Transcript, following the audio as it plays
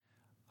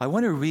I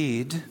want to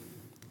read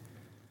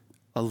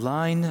a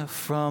line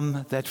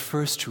from that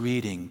first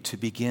reading to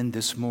begin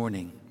this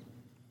morning.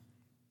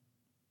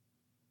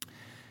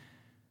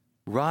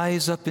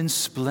 Rise up in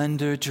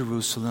splendor,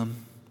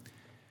 Jerusalem.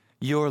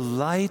 Your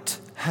light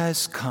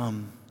has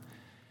come.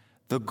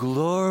 The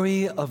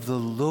glory of the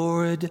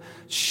Lord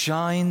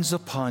shines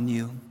upon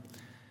you.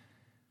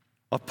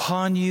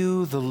 Upon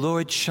you the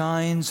Lord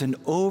shines, and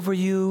over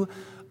you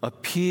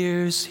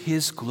appears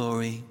his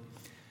glory.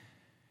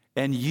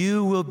 And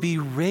you will be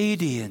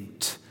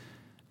radiant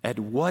at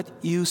what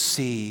you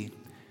see,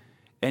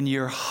 and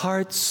your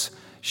hearts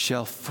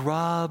shall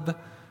throb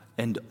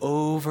and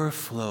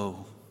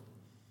overflow.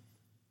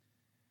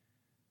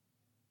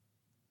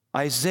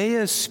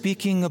 Isaiah is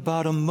speaking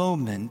about a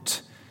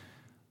moment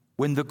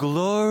when the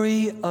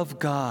glory of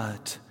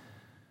God,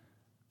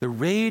 the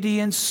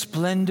radiant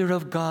splendor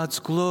of God's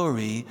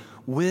glory,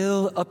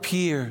 will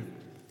appear.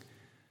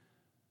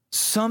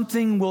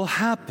 Something will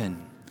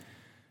happen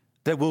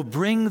that will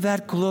bring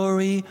that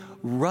glory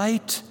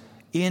right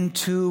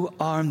into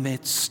our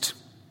midst.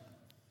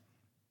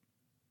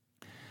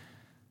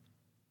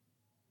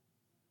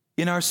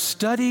 In our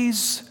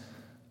studies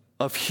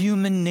of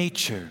human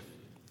nature,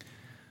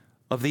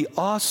 of the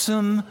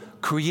awesome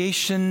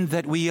creation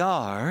that we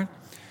are,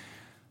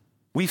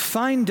 we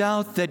find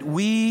out that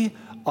we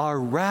are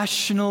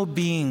rational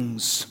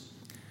beings.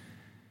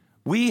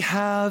 We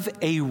have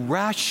a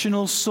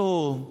rational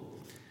soul.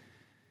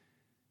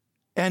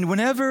 And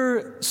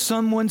whenever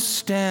someone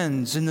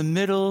stands in the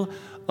middle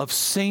of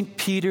St.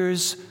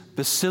 Peter's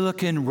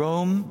Basilica in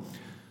Rome,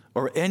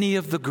 or any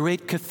of the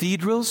great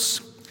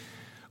cathedrals,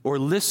 or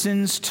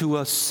listens to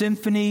a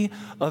symphony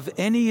of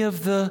any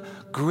of the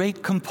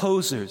great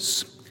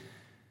composers,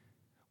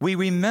 we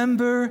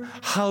remember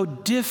how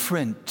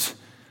different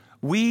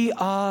we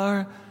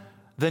are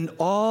than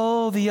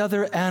all the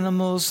other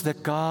animals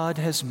that God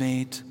has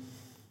made.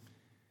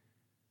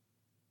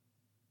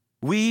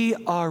 We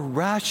are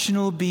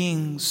rational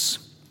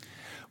beings,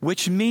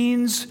 which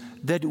means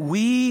that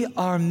we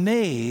are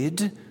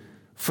made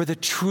for the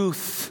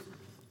truth,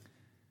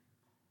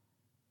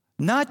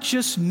 not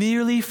just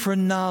merely for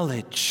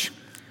knowledge,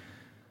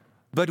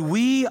 but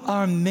we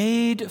are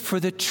made for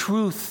the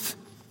truth,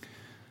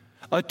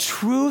 a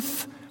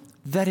truth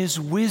that is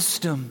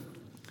wisdom,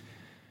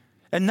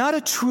 and not a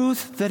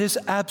truth that is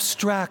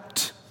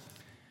abstract,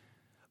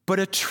 but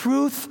a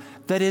truth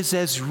that is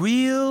as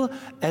real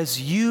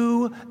as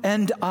you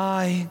and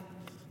I.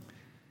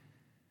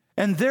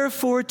 And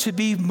therefore, to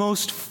be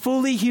most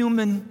fully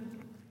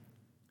human,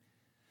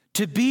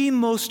 to be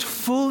most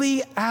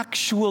fully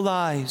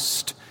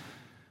actualized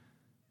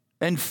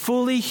and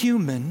fully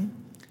human,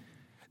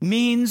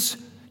 means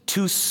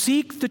to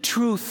seek the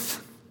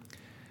truth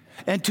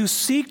and to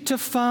seek to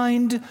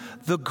find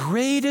the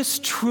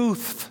greatest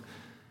truth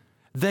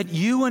that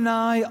you and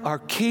I are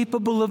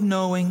capable of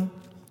knowing.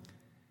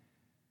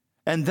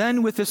 And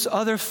then with this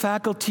other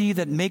faculty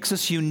that makes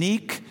us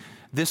unique,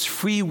 this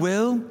free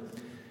will,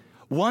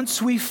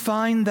 once we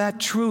find that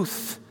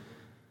truth,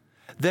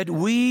 that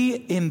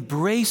we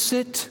embrace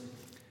it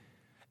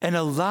and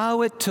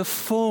allow it to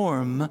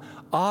form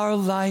our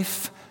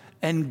life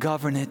and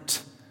govern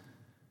it.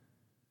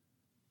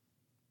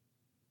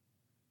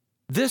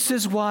 This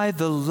is why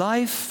the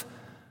life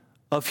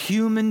of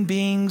human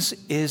beings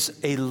is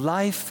a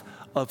life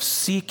of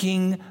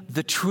seeking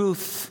the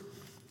truth.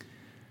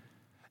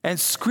 And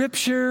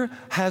Scripture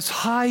has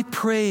high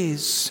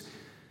praise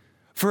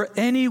for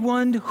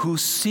anyone who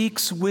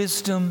seeks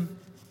wisdom,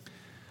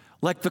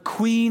 like the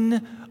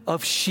Queen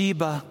of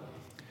Sheba,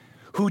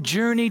 who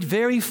journeyed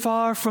very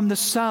far from the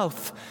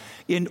south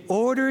in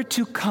order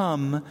to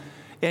come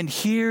and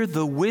hear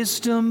the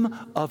wisdom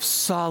of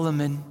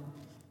Solomon.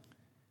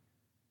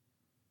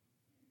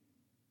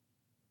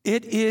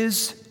 It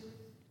is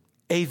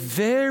a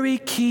very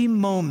key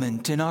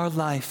moment in our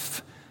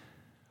life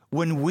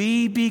when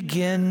we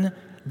begin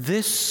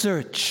this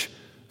search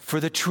for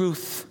the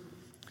truth.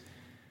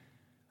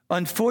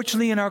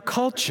 Unfortunately, in our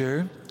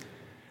culture,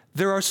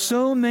 there are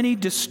so many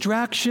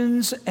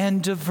distractions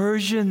and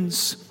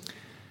diversions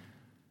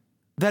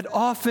that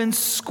often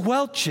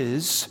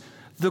squelches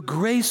the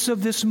grace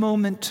of this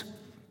moment.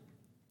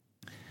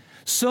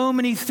 So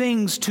many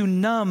things to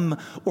numb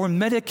or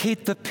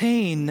medicate the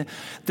pain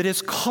that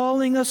is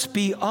calling us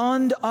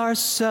beyond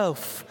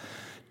ourself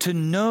to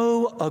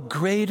know a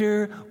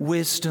greater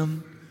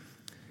wisdom.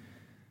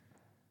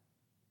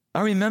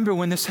 I remember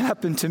when this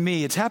happened to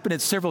me. It's happened at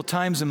several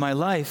times in my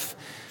life.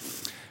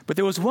 But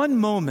there was one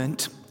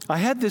moment, I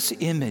had this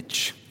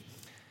image.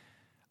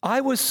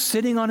 I was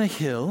sitting on a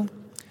hill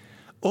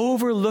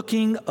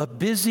overlooking a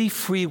busy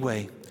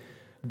freeway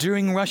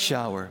during rush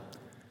hour,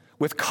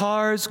 with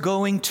cars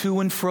going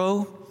to and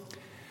fro,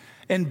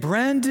 and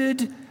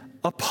branded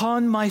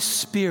upon my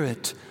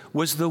spirit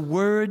was the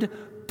word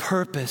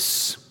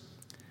purpose.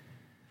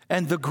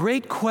 And the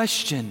great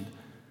question,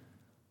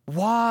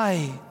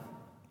 why?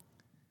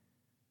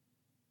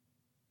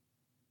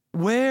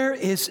 Where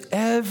is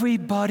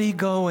everybody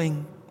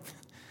going?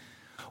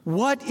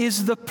 What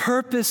is the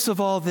purpose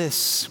of all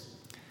this?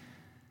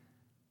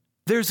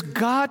 There's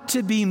got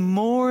to be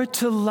more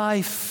to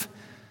life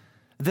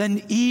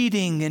than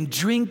eating and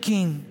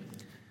drinking,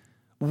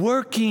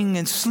 working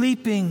and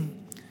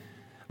sleeping,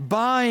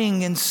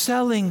 buying and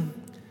selling,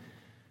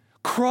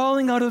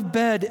 crawling out of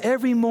bed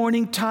every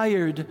morning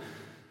tired,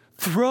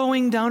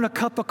 throwing down a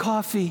cup of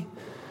coffee,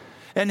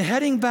 and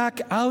heading back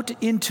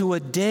out into a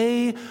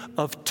day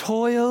of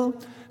toil,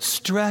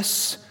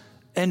 stress,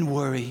 and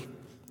worry.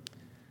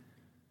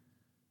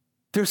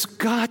 There's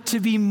got to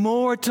be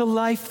more to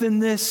life than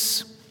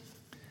this.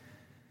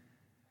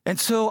 And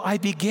so I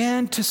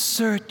began to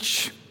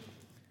search,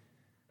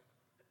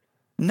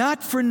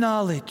 not for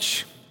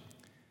knowledge.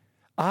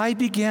 I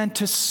began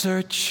to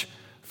search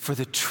for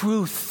the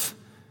truth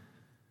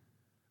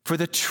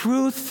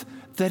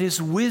that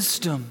is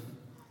wisdom.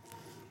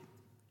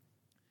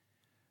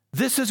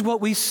 This is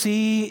what we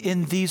see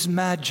in these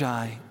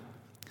magi.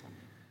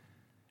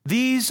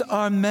 These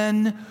are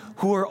men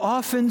who are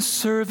often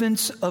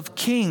servants of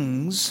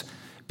kings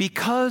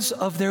because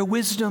of their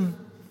wisdom.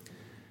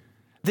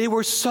 They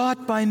were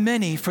sought by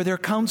many for their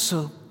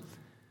counsel.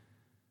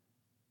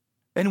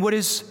 And what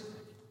is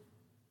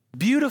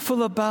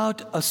beautiful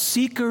about a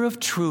seeker of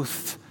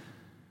truth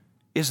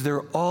is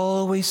they're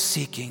always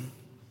seeking.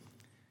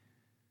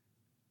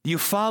 You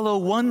follow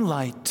one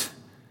light,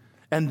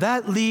 and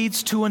that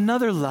leads to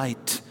another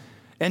light,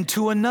 and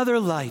to another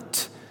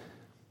light.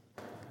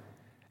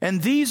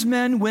 And these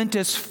men went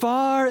as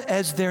far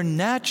as their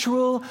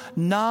natural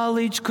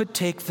knowledge could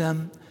take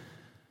them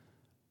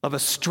of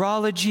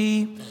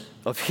astrology,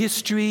 of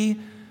history,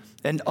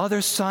 and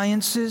other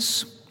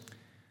sciences.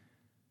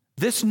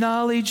 This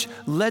knowledge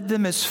led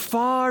them as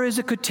far as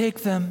it could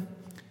take them,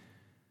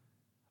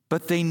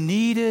 but they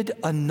needed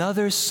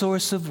another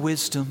source of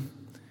wisdom.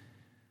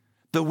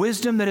 The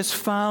wisdom that is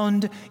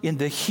found in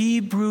the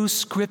Hebrew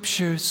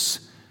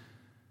Scriptures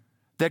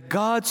that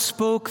God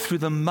spoke through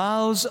the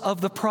mouths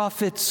of the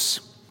prophets.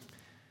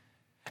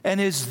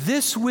 And is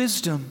this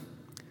wisdom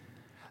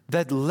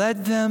that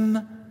led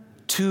them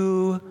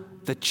to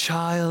the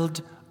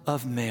child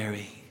of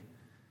Mary.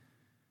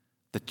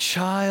 The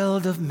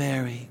child of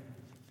Mary.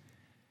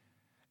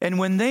 And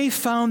when they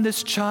found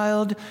this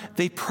child,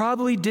 they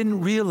probably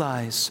didn't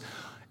realize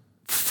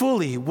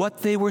fully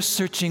what they were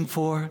searching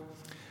for.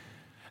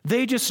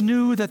 They just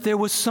knew that there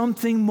was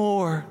something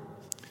more,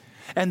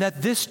 and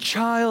that this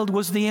child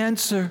was the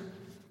answer.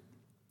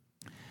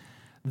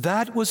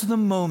 That was the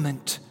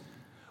moment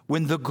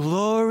when the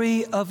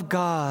glory of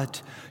God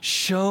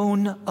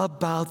shone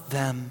about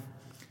them,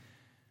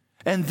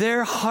 and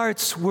their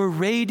hearts were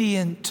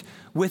radiant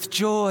with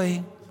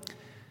joy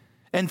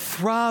and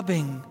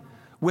throbbing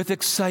with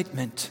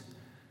excitement,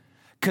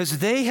 because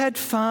they had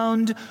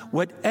found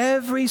what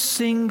every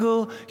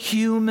single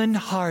human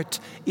heart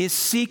is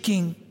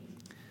seeking.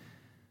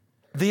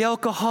 The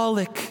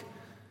alcoholic,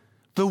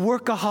 the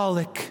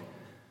workaholic,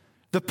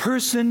 the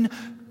person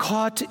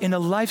caught in a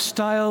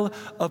lifestyle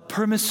of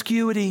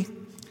promiscuity,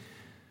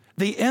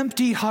 the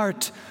empty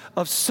heart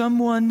of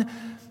someone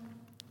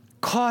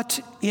caught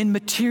in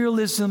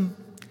materialism.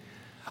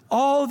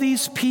 All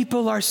these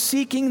people are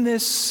seeking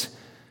this.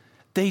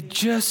 They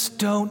just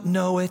don't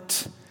know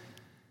it.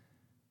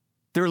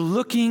 They're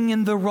looking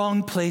in the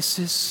wrong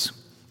places.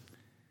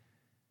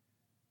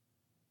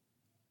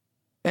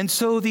 And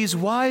so these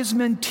wise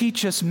men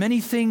teach us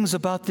many things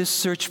about this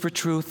search for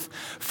truth.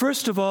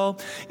 First of all,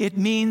 it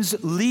means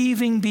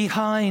leaving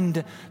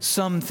behind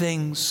some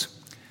things,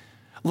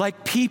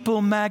 like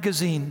People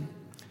magazine,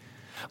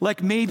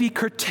 like maybe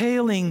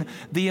curtailing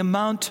the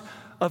amount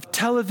of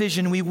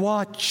television we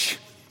watch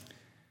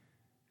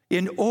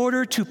in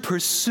order to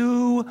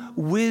pursue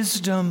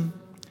wisdom,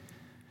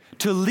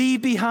 to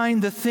leave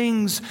behind the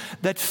things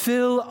that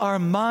fill our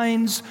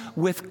minds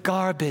with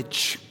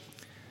garbage,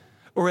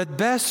 or at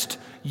best,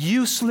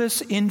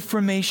 useless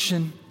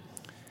information.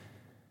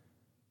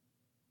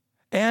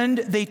 And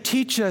they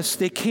teach us,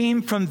 they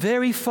came from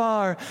very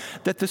far,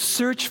 that the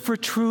search for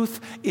truth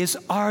is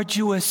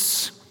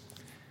arduous.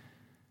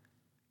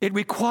 It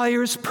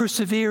requires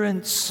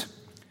perseverance.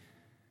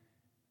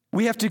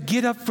 We have to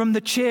get up from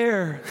the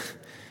chair.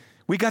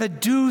 We got to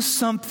do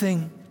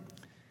something.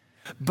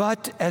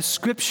 But as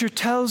Scripture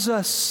tells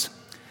us,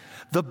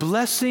 the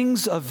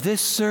blessings of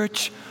this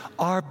search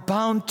are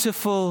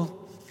bountiful.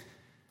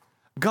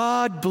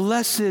 God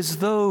blesses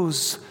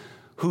those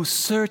who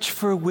search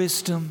for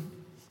wisdom.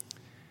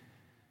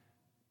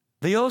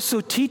 They also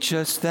teach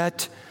us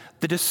that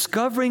the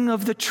discovering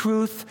of the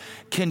truth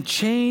can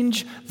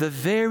change the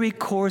very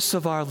course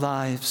of our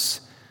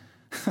lives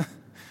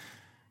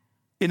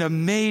in a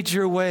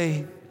major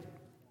way.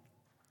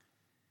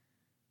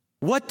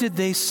 What did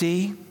they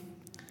see?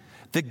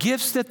 The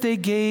gifts that they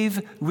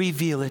gave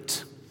reveal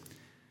it.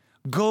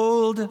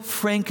 Gold,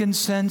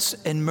 frankincense,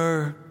 and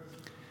myrrh.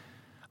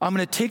 I'm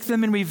going to take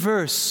them in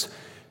reverse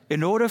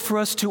in order for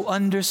us to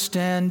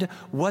understand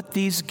what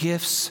these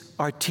gifts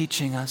are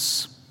teaching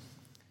us.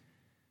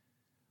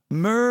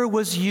 Myrrh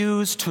was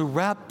used to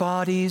wrap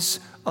bodies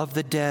of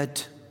the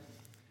dead,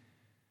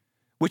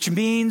 which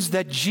means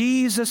that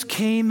Jesus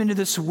came into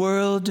this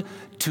world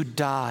to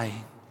die.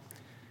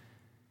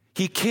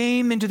 He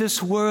came into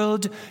this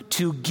world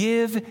to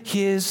give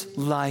his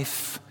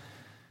life,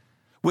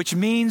 which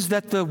means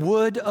that the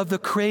wood of the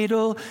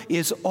cradle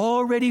is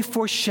already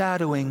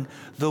foreshadowing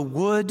the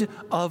wood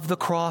of the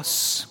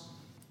cross.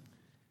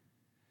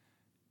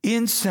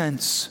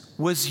 Incense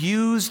was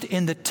used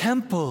in the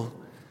temple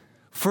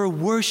for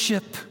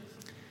worship,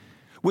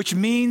 which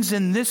means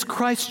in this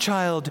Christ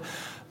child,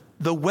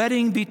 the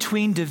wedding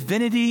between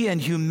divinity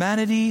and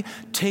humanity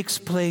takes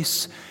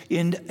place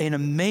in an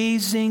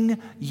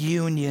amazing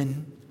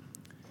union.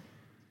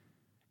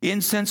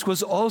 Incense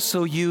was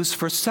also used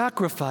for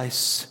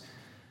sacrifice,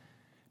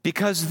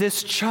 because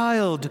this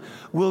child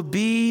will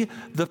be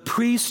the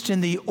priest in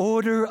the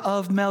order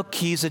of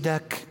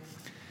Melchizedek.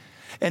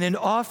 And in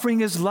offering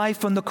his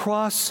life on the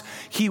cross,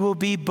 he will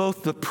be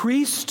both the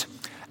priest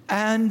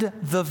and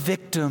the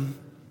victim.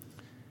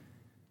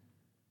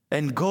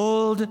 And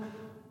gold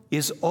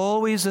is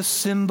always a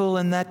symbol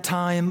in that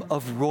time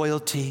of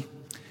royalty,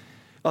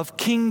 of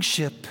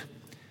kingship.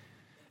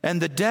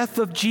 And the death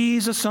of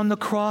Jesus on the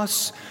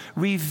cross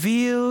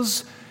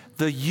reveals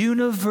the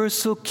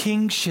universal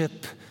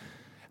kingship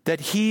that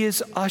he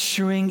is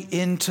ushering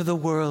into the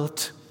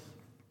world.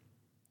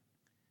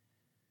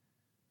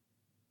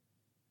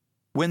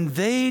 When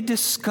they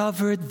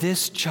discovered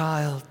this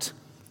child,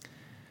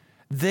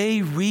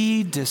 they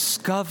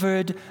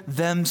rediscovered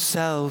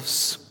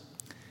themselves.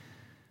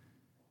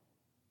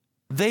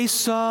 They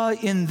saw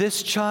in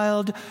this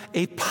child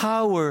a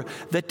power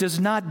that does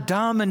not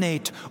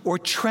dominate or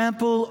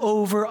trample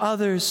over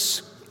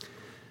others.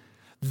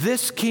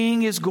 This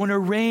king is going to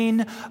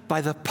reign by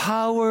the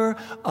power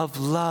of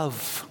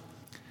love,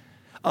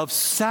 of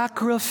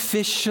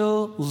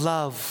sacrificial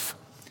love,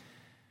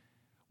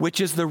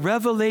 which is the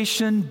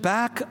revelation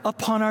back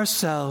upon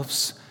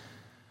ourselves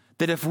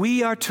that if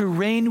we are to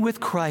reign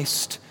with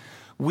Christ,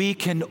 we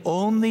can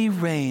only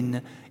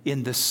reign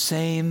in the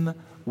same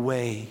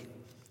way.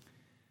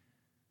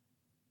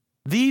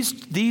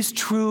 These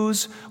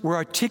truths were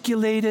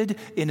articulated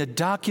in a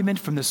document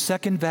from the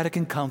Second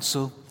Vatican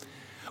Council,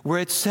 where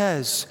it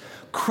says,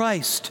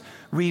 Christ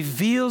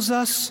reveals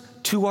us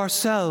to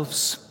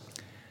ourselves,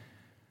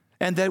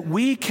 and that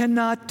we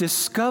cannot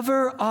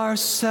discover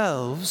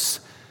ourselves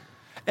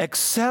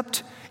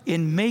except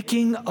in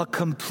making a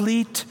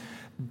complete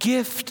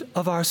gift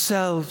of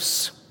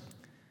ourselves.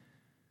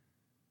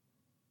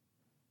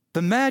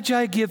 The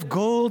Magi give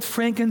gold,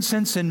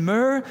 frankincense, and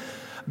myrrh.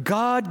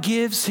 God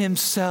gives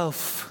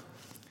himself.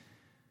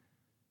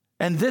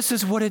 And this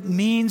is what it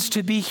means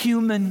to be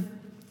human.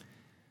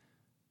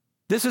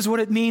 This is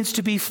what it means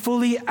to be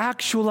fully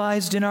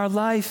actualized in our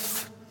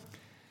life.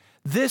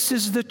 This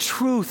is the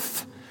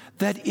truth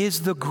that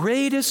is the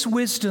greatest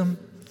wisdom.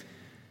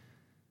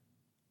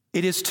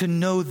 It is to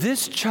know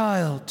this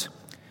child.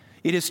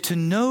 It is to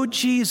know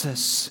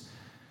Jesus,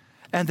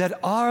 and that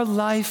our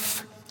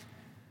life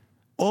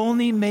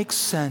only makes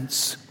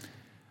sense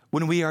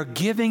when we are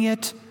giving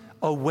it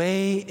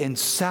away in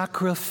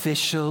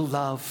sacrificial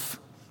love.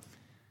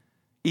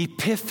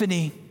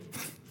 Epiphany.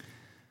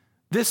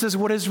 This is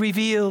what is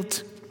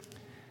revealed.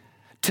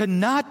 To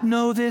not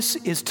know this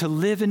is to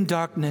live in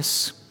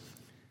darkness.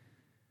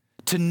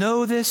 To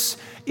know this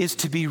is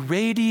to be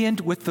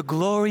radiant with the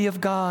glory of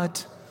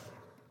God.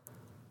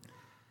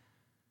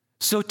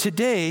 So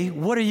today,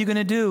 what are you going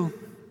to do?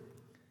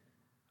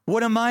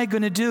 What am I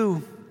going to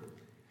do?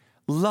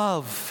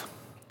 Love.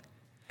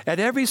 At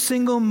every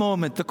single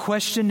moment, the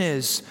question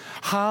is,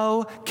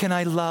 how can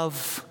I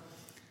love?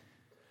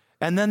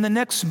 And then the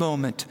next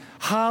moment,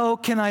 how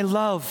can I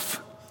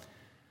love?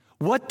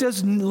 What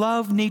does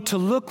love need to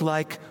look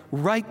like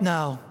right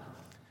now?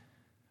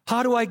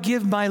 How do I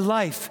give my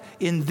life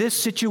in this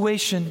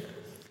situation?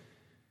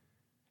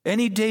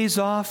 Any days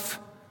off,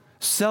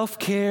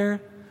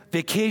 self-care,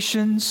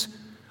 vacations,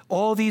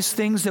 all these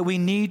things that we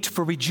need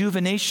for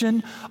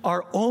rejuvenation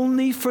are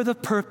only for the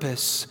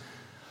purpose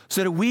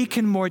so that we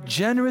can more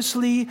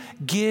generously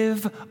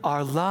give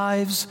our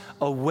lives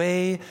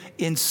away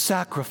in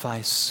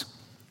sacrifice.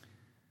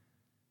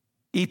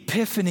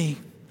 Epiphany.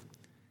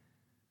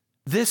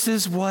 This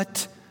is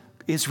what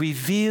is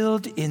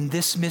revealed in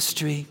this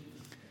mystery.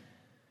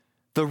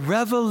 The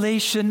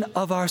revelation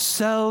of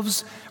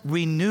ourselves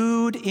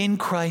renewed in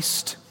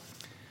Christ.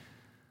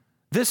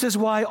 This is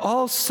why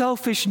all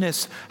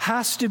selfishness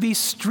has to be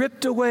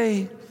stripped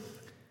away.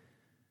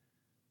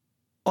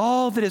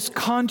 All that is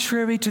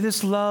contrary to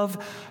this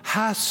love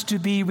has to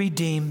be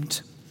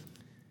redeemed.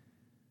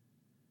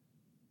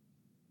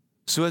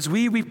 So as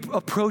we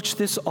approach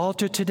this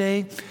altar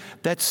today,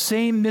 that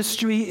same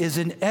mystery is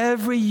in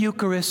every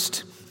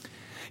Eucharist.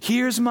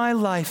 Here's my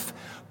life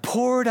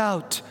poured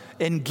out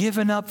and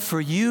given up for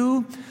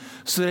you,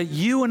 so that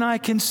you and I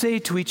can say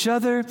to each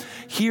other,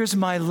 here's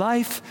my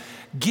life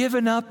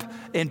given up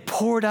and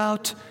poured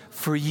out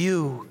for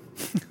you.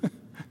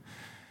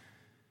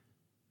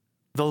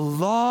 The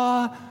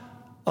law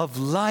of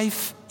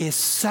life is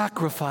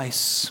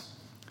sacrifice.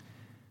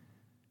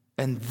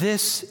 And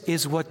this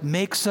is what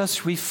makes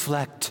us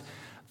reflect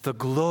the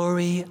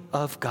glory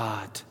of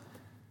God.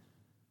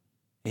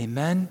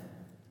 Amen.